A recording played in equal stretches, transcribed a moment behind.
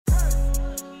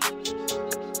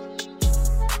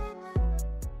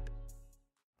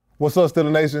What's up,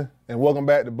 Steeler Nation? And welcome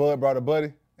back to Bud Brought a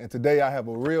Buddy. And today I have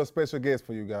a real special guest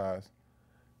for you guys.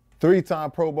 3-time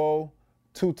Pro Bowl,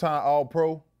 2-time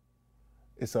All-Pro.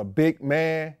 It's a big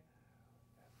man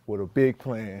with a big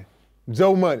plan.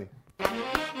 Joe Money.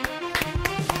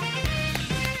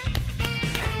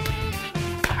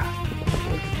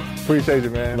 Appreciate you,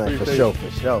 man. For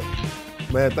sure.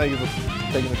 Man, thank you for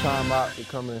taking the time out to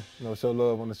come and show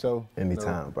love on the show.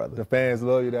 Anytime, brother. The fans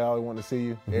love you. They always want to see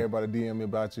you. Everybody DM me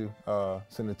about you,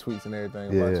 sending tweets and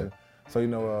everything about you.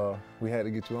 So, we had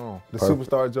to get you on. The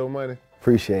superstar Joe Money.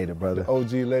 Appreciate it, brother. The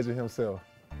OG legend himself.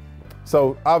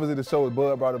 So, obviously the show is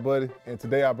Bud Brought a Buddy, and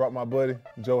today I brought my buddy,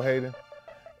 Joe Haden.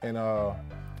 And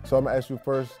so I'm going to ask you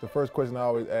first, the first question I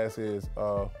always ask is,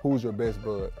 who's your best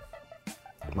bud?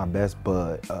 My best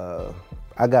bud.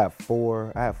 I have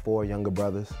 4 younger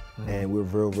brothers, and we're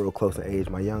real close in age.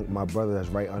 My brother that's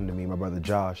right under me, my brother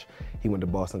Josh, he went to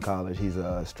Boston College. He's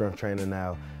a strength trainer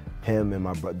now. Him and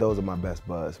my brother, those are my best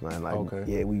buds, man.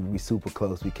 Yeah, we super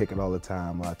close. We kick it all the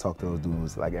time. I talk to those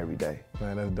dudes like every day.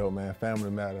 Man, that's dope, man. Family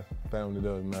matter. Family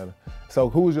does matter. So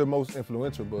who's your most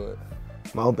influential bud?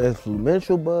 My most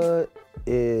influential bud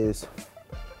is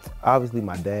obviously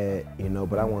my dad,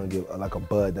 but I want to give like a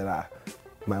bud that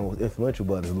my most influential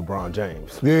bud is LeBron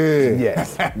James.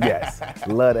 Yeah. Yes.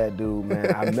 Love that dude,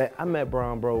 man. I met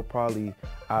Bron, bro, probably,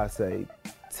 I'd say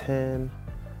something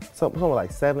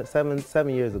like seven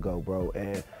years ago, bro.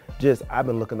 And I've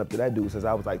been looking up to that dude since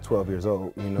I was like 12 years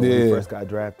old. When he first got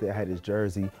drafted, I had his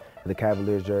jersey, the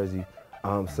Cavaliers jersey.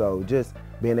 So just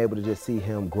being able to just see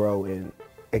him grow and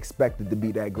expected to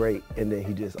be that great, and then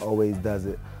he just always does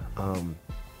it.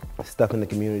 Stuff in the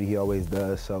community he always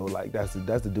does, so like that's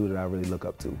the dude that I really look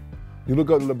up to. You look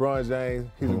up to LeBron James,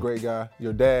 he's a great guy.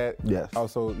 Your dad, yes.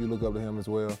 Also you look up to him as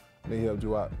well, and he helped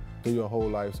you out through your whole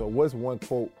life. So what's one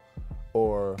quote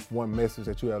or one message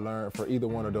that you have learned for either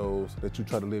one of those that you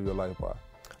try to live your life by?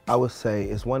 I would say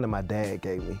it's one that my dad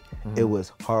gave me. It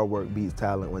was hard work beats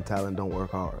talent when talent don't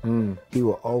work hard. He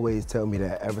will always tell me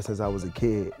that ever since I was a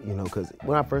kid, because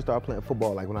when I first started playing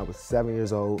football, like when I was 7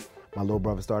 years old, my little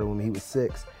brother started with me, he was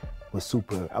 6.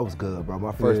 I was good, bro.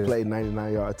 My first play,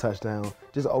 99-yard touchdown,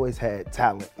 just always had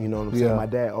talent, you know what I'm saying? My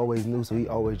dad always knew, so he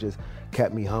always just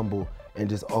kept me humble and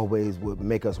just always would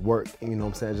make us work, you know what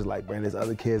I'm saying? Just like, man, there's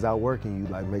other kids out working you,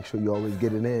 like make sure you always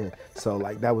get it in. So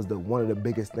like that was one of the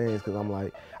biggest things, because I'm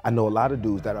like, I know a lot of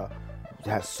dudes that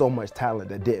have so much talent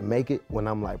that didn't make it, when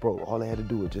I'm like, bro, all they had to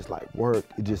do was just like work.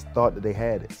 It just thought that they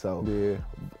had it. So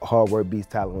hard work beats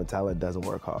talent when talent doesn't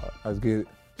work hard. Let's get it.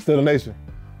 Steeler Nation.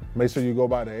 Make sure you go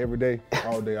by there every day,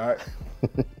 all day, all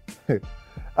right?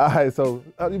 All right, so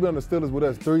you've been on the Steelers with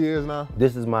us 3 years now?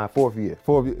 This is my 4th year.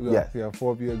 4th year? Yes. Yeah,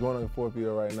 4th year, going on the 4th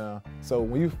year right now. So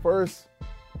when you first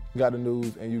got the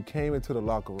news and you came into the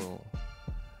locker room,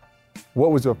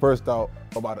 what was your first thought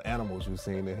about the animals you've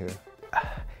seen in here?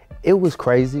 It was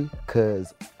crazy,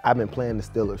 because I've been playing the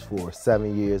Steelers for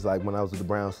 7 years. Like when I was with the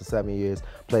Browns for 7 years,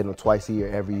 played them twice a year,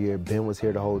 every year. Ben was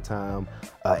here the whole time.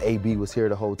 AB was here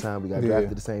the whole time. We got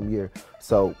drafted the same year.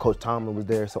 So Coach Tomlin was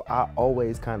there. So I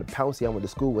always kind of Pouncey, I went to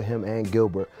school with him and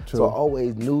Gilbert. True. So I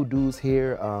always knew dudes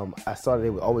here. I saw they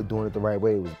were always doing it the right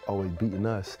way. It was always beating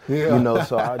us.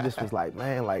 So I just was like,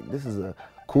 man, like this is a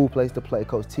cool place to play.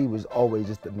 Coach T was always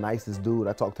just the nicest dude.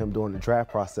 I talked to him during the draft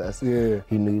process. He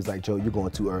knew, he's like, Joe, you're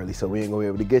going too early, so we ain't gonna be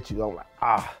able to get you. I'm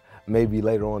like, maybe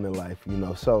later on in life,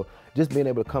 So just being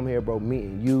able to come here, bro,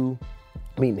 meeting you,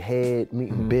 meeting Head,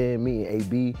 meeting Ben, meeting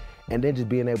AB, and then just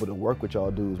being able to work with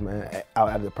y'all dudes, man,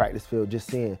 out of the practice field, just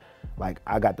seeing, like,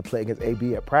 I got to play against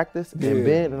AB at practice and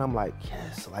Ben, and I'm like,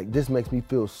 yes, like this makes me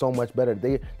feel so much better.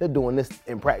 They're doing this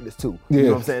in practice too. You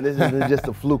know what I'm saying? This isn't just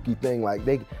a fluky thing. Like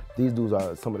these dudes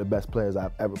are some of the best players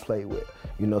I've ever played with.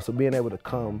 So being able to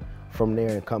come from there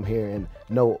and come here and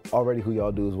know already who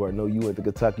y'all dudes were, know you went to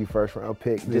Kentucky first-round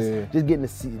pick, just getting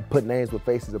to put names with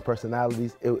faces and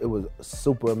personalities, it was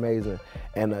super amazing.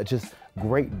 And just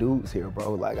great dudes here,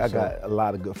 bro. Like, I got a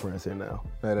lot of good friends here now.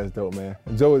 Man, that's dope, man.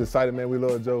 And Joe is excited, man. We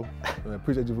love Joe. Man,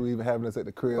 appreciate you for even having us at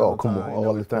the crib. Oh, come on,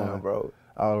 all the time, bro.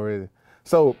 Already.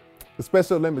 So, the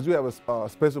Special Olympics, you have a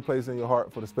special place in your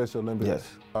heart for the Special Olympics.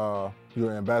 Yes.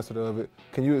 You're an ambassador of it.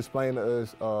 Can you explain to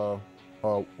us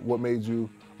what made you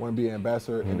want to be an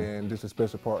ambassador, and then just a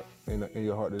special part in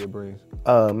your heart that it brings?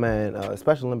 Man,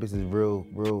 Special Olympics is real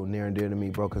near and dear to me,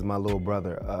 bro, because my little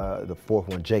brother, the 4th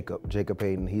one, Jacob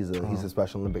Hayden, he's a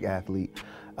Special Olympic athlete.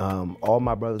 All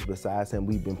my brothers besides him,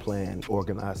 we've been playing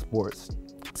organized sports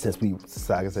since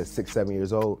like I said, 6, 7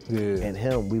 years old. Yeah. And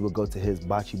him, we would go to his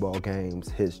bocce ball games,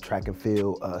 his track and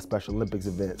field, Special Olympics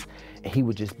events, and he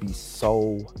would just be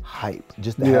so hype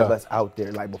just to have us out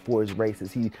there. Like before his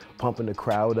races, he pumping the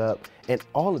crowd up, and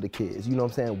all of the kids, you know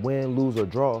what I'm saying, win, lose, or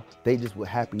draw, they just were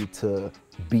happy to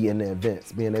be in the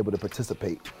events, being able to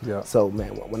participate. Yeah. So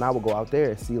man, when I would go out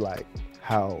there and see like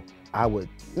how I would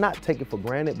not take it for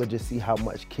granted, but just see how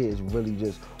much kids really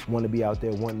just want to be out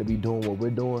there, wanting to be doing what we're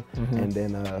doing. And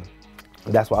then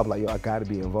that's why I was like, yo, I got to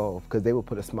be involved, because they would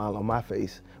put a smile on my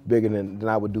face bigger than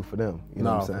I would do for them. You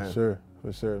know what I'm saying?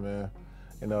 For sure, man.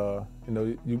 And you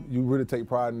know, you really take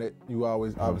pride in it. You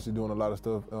always obviously doing a lot of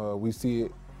stuff. We see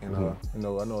it, and you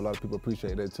know, I know a lot of people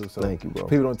appreciate that too. So thank you, bro.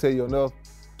 People don't tell you enough.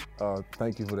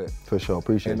 Thank you for that. For sure,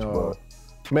 appreciate you, bro.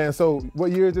 Man, so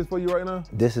what year is this for you right now?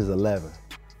 This is 11.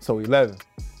 So 11,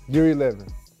 year 11.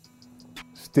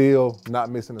 Still not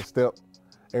missing a step.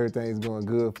 Everything's going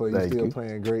good for you. Still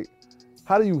playing great.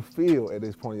 How do you feel at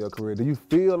this point in your career? Do you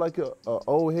feel like a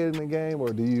old head in the game,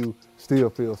 or do you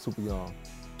still feel super young?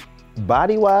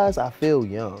 Body-wise, I feel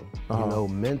young. You know,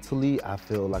 mentally, I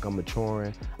feel like I'm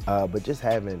maturing. But just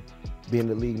been in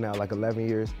the league now like 11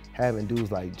 years, having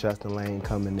dudes like Justin Lane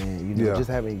coming in, you know, just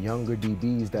having younger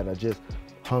DBs that are just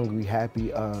hungry,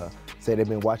 happy. Say they've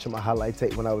been watching my highlight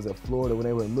tape when I was in Florida when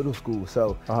they were in middle school.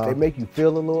 So they make you feel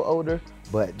a little older,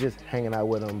 but just hanging out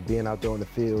with them, being out there on the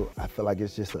field, I feel like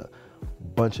it's just a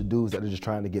bunch of dudes that are just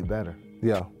trying to get better.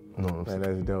 Yeah, you know what I'm saying?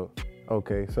 That's dope.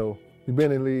 Okay, so you've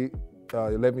been in the league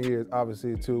 11 years,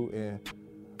 obviously, too, and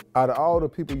out of all the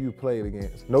people you played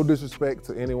against, no disrespect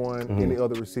to anyone, any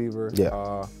other receiver,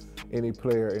 any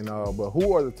player, and but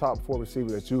who are the top 4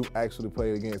 receivers that you actually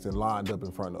played against and lined up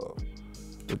in front of?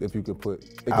 If you could put,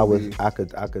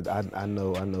 I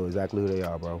know exactly who they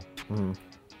are, bro.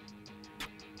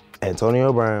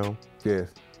 Antonio Brown. Yes.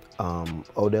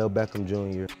 Odell Beckham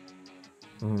Jr.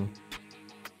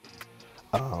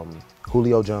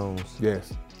 Julio Jones.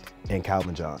 Yes. And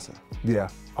Calvin Johnson. Yeah.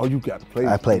 Oh, you got to play.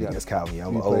 I played against Calvin.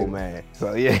 I'm an old man.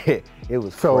 So yeah, it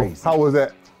was crazy. How was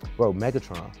that? Bro,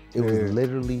 Megatron. It was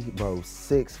literally, bro,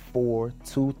 6'4",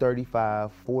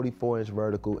 235, 44-inch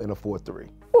vertical, and a 4'3".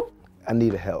 I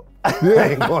needed help. I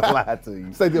ain't gonna lie to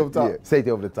you. Safety over the top. Yeah, safety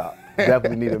over the top.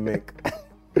 Definitely need a mink.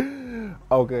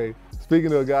 Okay.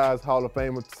 Speaking of guys, Hall of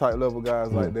Famer type level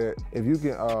guys like that, if you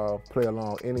can play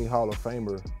along any Hall of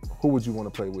Famer, who would you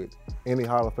want to play with? Any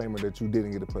Hall of Famer that you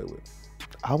didn't get to play with?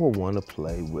 I would want to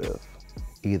play with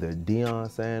either Deion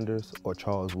Sanders or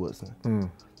Charles Woodson.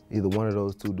 Either one of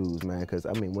those two dudes, man, because,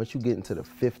 I mean, once you get into the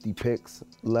 50 picks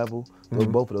level,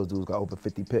 both of those dudes got over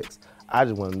 50 picks. I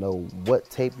just want to know what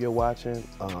tape you're watching.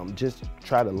 Just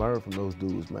try to learn from those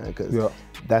dudes, man, because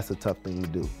that's a tough thing to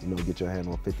do, you know, get your hand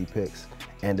on 50 picks.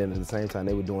 And then at the same time,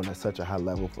 they were doing at such a high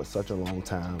level for such a long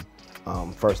time.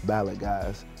 First ballot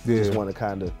guys. Just want to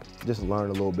kind of just learn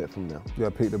a little bit from them. Yeah,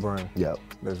 pick the brain. Yep.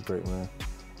 That's great, man.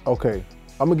 Okay,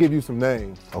 I'm going to give you some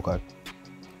names. Okay.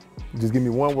 Just give me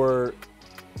one word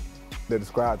that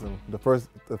describes them. The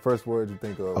first word you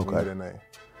think of when you hear their name.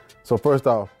 So first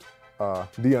off,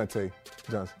 Deontay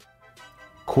Johnson.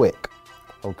 Quick.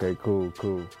 Okay,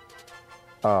 cool.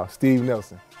 Steve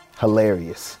Nelson.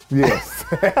 Hilarious. Yes.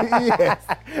 yes.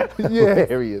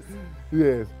 Hilarious.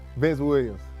 Yes. Vince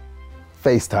Williams.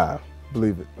 FaceTime.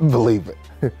 Believe it. Believe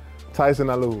it. Tyson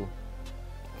Alou.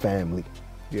 Family.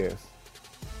 Yes.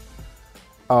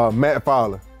 Matt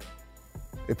Fowler.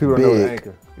 If people don't know the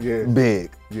anchor. Yes.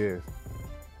 Big. Yes.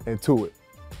 And Tuitt.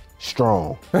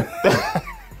 Strong.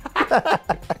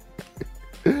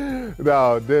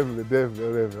 No,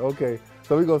 definitely. Okay,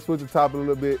 so we're gonna switch the topic a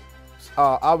little bit.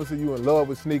 Obviously, you in love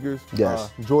with sneakers.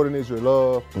 Yes. Jordan is your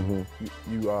love.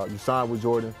 You signed with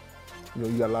Jordan. You know,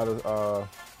 you got a lot of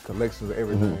collections of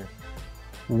everything.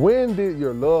 When did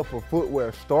your love for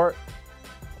footwear start?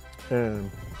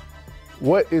 And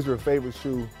what is your favorite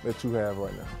shoe that you have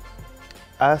right now?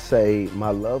 I say my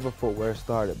love of footwear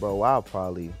started, bro, I'll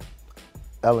probably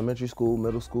elementary school,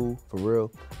 middle school, for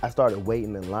real. I started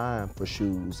waiting in line for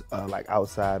shoes, like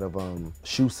outside of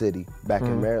Shoe City back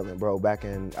in Maryland, bro.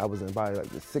 I was in probably like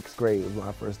the 6th grade was when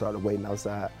I first started waiting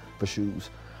outside for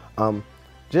shoes.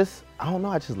 I don't know,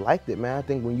 I just liked it, man. I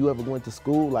think when you ever went to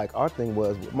school, like our thing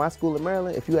was, with my school in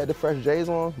Maryland, if you had the fresh J's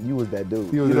on, you was that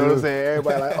dude. You know what I'm saying?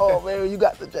 Everybody like, oh man, you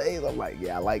got the J's. I'm like,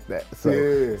 yeah, I like that.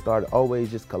 So started always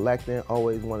just collecting,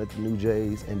 always wanted the new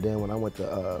J's. And then when I went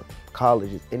to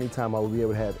college, anytime I would be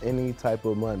able to have any type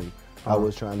of money, I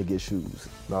was trying to get shoes.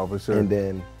 No, for sure. And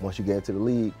then once you get into the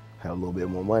league, have a little bit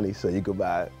more money so you could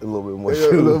buy a little bit more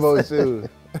shoes. A little more shoes.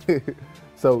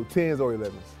 So 10s or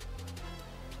 11s?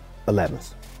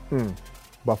 11s.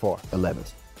 By far.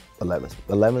 11s. 11s.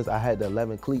 11s, I had the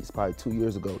 11 cleats probably 2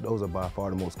 years ago. Those are by far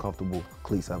the most comfortable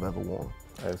cleats I've ever worn.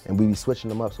 And we be switching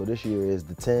them up. So this year is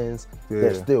the 10s. Yeah.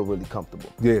 They're still really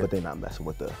comfortable. Yeah. But they're not messing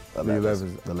with the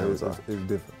 11s. The 11s are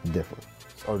different. Different.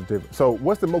 Oh, different. So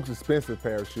what's the most expensive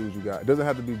pair of shoes you got? It doesn't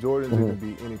have to be Jordans, it can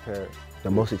be any pair. The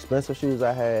most expensive shoes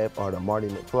I have are the Marty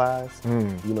McFlys.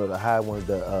 You know, the high ones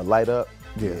that light up.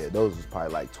 Yes. Yeah, those was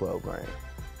probably like 12 grand.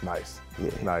 Nice. Yeah.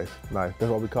 Nice. That's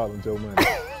why we call him Joe Money.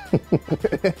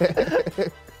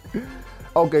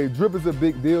 Okay, drip is a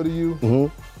big deal to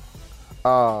you.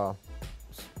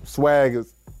 Swag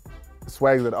is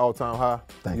at all-time high.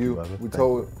 Thank you, brother. We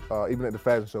told, even at the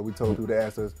fashion show, we told people to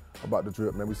ask us about the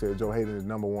drip. Man, we said Joe Haden is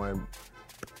 #1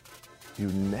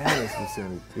 unanimous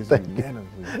percentage. It's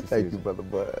unanimous. Thank you, brother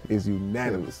Bud. It's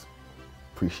unanimous.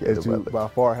 Appreciate it, brother. You by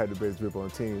far had the best drip on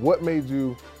the team. What made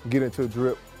you get into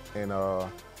drip, and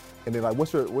then like,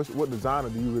 what designer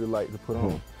do you really like to put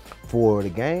on? For the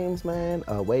games, man,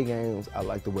 away games, I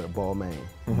like to wear Balmain.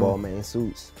 Balmain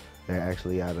suits. They're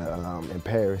actually out of in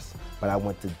Paris, but I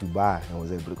went to Dubai and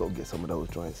was able to go get some of those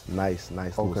joints. Nice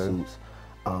little suits.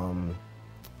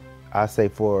 I say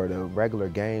for the regular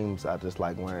games, I just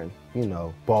like wearing, you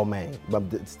know, Balmain. But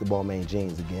it's the Balmain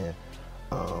jeans again.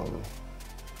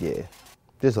 Yeah,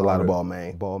 there's a lot of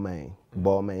Balmain.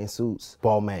 Balmain suits.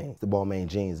 Balmain. The Balmain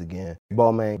jeans again.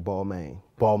 Balmain.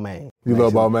 You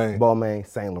love Balmain? Balmain,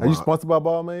 Saint Laurent. Are you sponsored by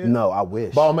Balmain? No, I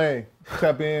wish. Balmain,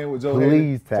 tap in with Joe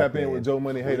Please Haden. tap in With Joe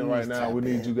Money Haden right now. We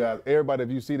need you guys. Everybody, if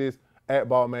you see this, at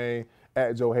Balmain,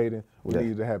 at Joe Haden, we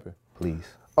need it to happen. Please.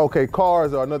 Okay,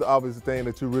 cars are another obvious thing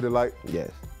that you really like.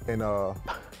 Yes. And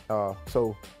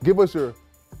so give us your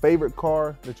favorite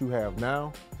car that you have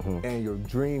now and your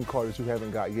dream car that you haven't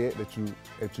got yet that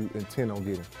you intend on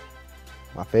getting.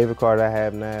 My favorite car that I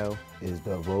have now is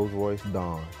the Rolls-Royce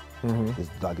Dawn. It's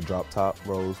like a drop top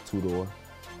Rolls 2-door.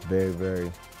 Very,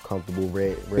 very comfortable,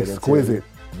 red Exquisite.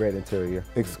 Red interior.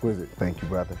 Exquisite. Thank you,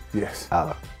 brother. Yes.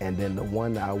 And then the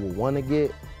one that I would want to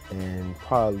get, and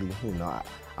probably, you know, I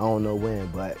don't know when,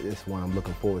 but it's one I'm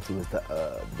looking forward to, is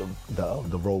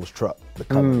the Rolls truck, the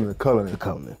Cullinan. The Cullinan. The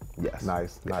Cullinan. Yes.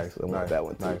 Nice. I want that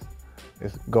one too. Nice.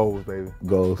 It's goals, baby.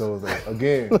 Goals.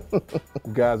 Again,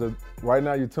 you guys are right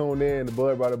now. You tuned in to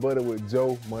Bud Brought the Butter with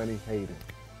Joe Money Haden.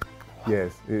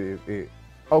 Yes, it.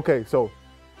 Okay, so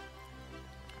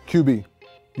QB,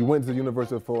 you went to the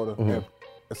University of Florida and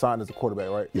assigned as a quarterback,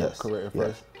 right? Yes. Correct at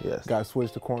first. Yes. Got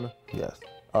switched to corner. Yes.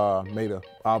 Made a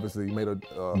right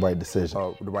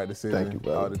decision. The right decision. Thank you,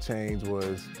 brother. The change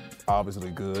was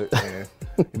obviously good, and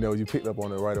you know you picked up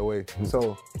on it right away.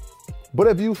 So, but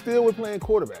if you still were playing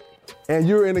quarterback and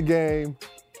you're in a game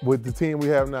with the team we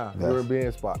have now, you're in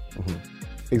being spot.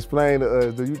 Explain to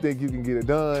us, do you think you can get it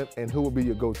done, and who would be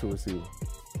your go-to receiver?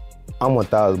 I'm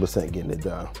 1,000% getting it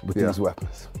done with these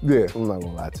weapons. Yeah. I'm not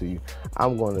gonna lie to you.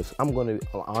 I'm gonna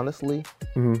honestly,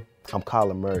 I'm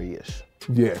Kyler Murray-ish.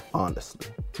 Yeah. Honestly.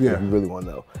 Yeah. If you really wanna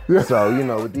know. Yeah. So, you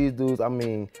know, with these dudes, I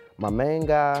mean, my main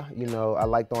guy, you know, I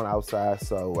like throwing outside,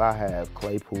 so I have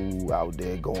Claypool out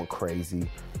there going crazy.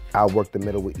 I work the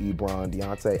middle with Ebron,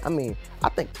 Deontay. I mean, I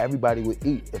think everybody would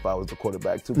eat if I was the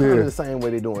quarterback too. Kind of the same way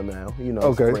they're doing now. You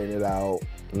know, spreading it out.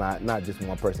 Not just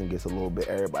one person gets a little bit.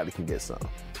 Everybody can get some.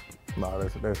 No,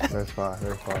 that's fine.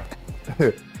 That's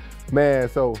fine. Man,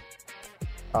 so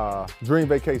dream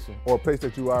vacation or a place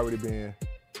that you already been.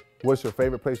 What's your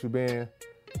favorite place you've been,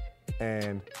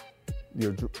 and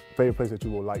your favorite place that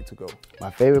you would like to go?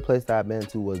 My favorite place that I've been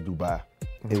to was Dubai.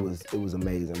 It was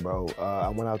amazing, bro. I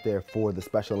went out there for the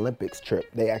Special Olympics trip.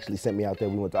 They actually sent me out there.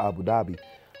 We went to Abu Dhabi.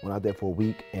 Went out there for a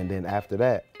week, and then after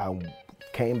that, I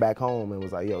came back home and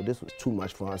was like, yo, this was too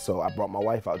much fun. So I brought my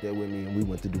wife out there with me, and we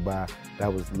went to Dubai.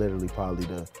 That was literally probably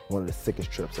one of the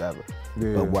sickest trips ever.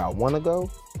 Yeah. But where I want to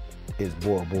go is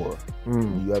Bora Bora.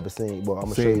 You ever seen? Well, I'm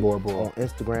gonna show you Bora Bora. On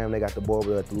Instagram. They got the Bora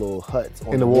Bora at the little huts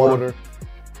on in the water.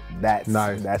 That's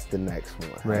nice. That's the next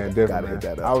one. Man, definitely. Hit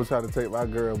that up. I was trying to take my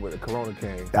girl, but the Corona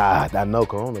came. I know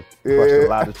Corona crushed a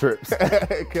lot of trips.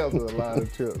 It comes with a lot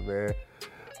of trips, man.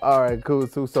 All right, cool.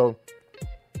 So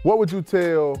what would you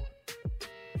tell?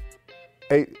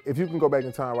 If you can go back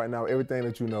in time right now, everything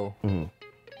that you know,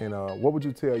 and what would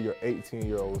you tell your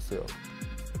 18-year-old self?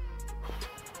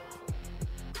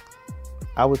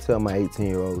 I would tell my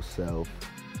 18-year-old self,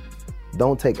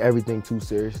 don't take everything too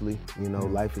seriously. You know,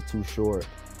 life is too short.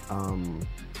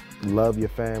 Love your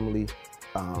family.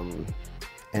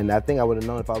 And I think I would have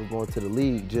known if I was going to the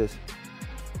league, just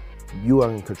you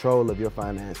are in control of your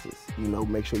finances. You know,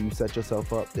 make sure you set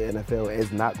yourself up. The NFL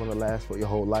is not going to last for your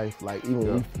whole life. Like,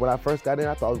 even when I first got in,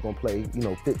 I thought I was going to play,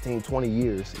 15, 20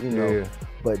 years,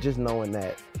 But just knowing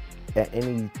that at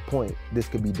any point this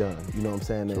could be done. You know what I'm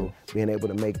saying? True. And being able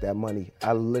to make that money,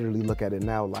 I literally look at it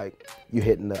now like you're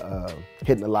hitting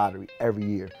the lottery every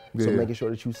year. So making sure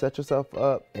that you set yourself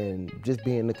up and just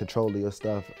being in control of your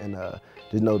stuff, and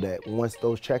just know that once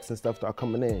those checks and stuff start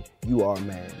coming in, you are a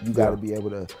man. You got to be able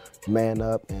to man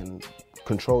up and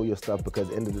control your stuff, because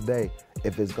at the end of the day,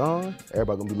 if it's gone,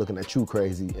 everybody gonna be looking at you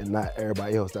crazy and not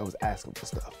everybody else that was asking for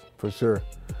stuff. For sure.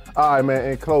 All right, man,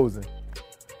 in closing,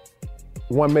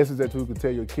 one message that you could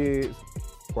tell your kids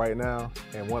right now,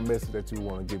 and one message that you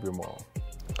want to give your mom.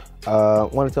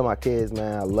 Want to tell my kids,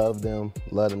 man, I love them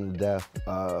to death.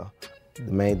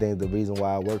 The main thing, the reason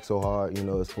why I work so hard, you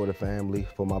know, is for the family,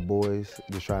 for my boys,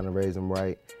 just trying to raise them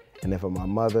right. And then for my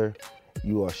mother,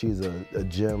 she's a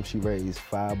gem. She raised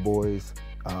 5 boys.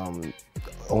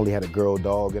 Only had a girl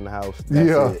dog in the house.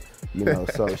 That's it. You know,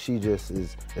 so she just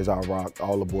is our rock.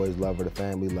 All the boys love her. The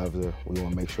family loves her. We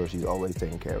want to make sure she's always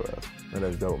taken care of. Man,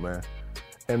 that's dope, man.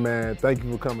 And man, thank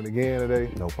you for coming again today.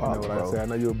 No problem, you know what bro. I say? I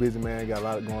know you're a busy man. Got a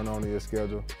lot going on in your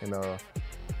schedule, and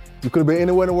you could have been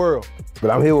anywhere in the world,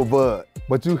 but I'm here with Bud.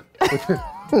 But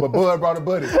Bud brought a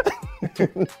buddy,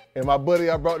 and my buddy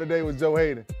I brought today was Joe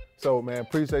Haden. So man,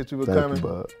 appreciate you for coming. You,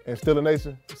 Bud. And Steeler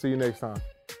Nation, see you next time.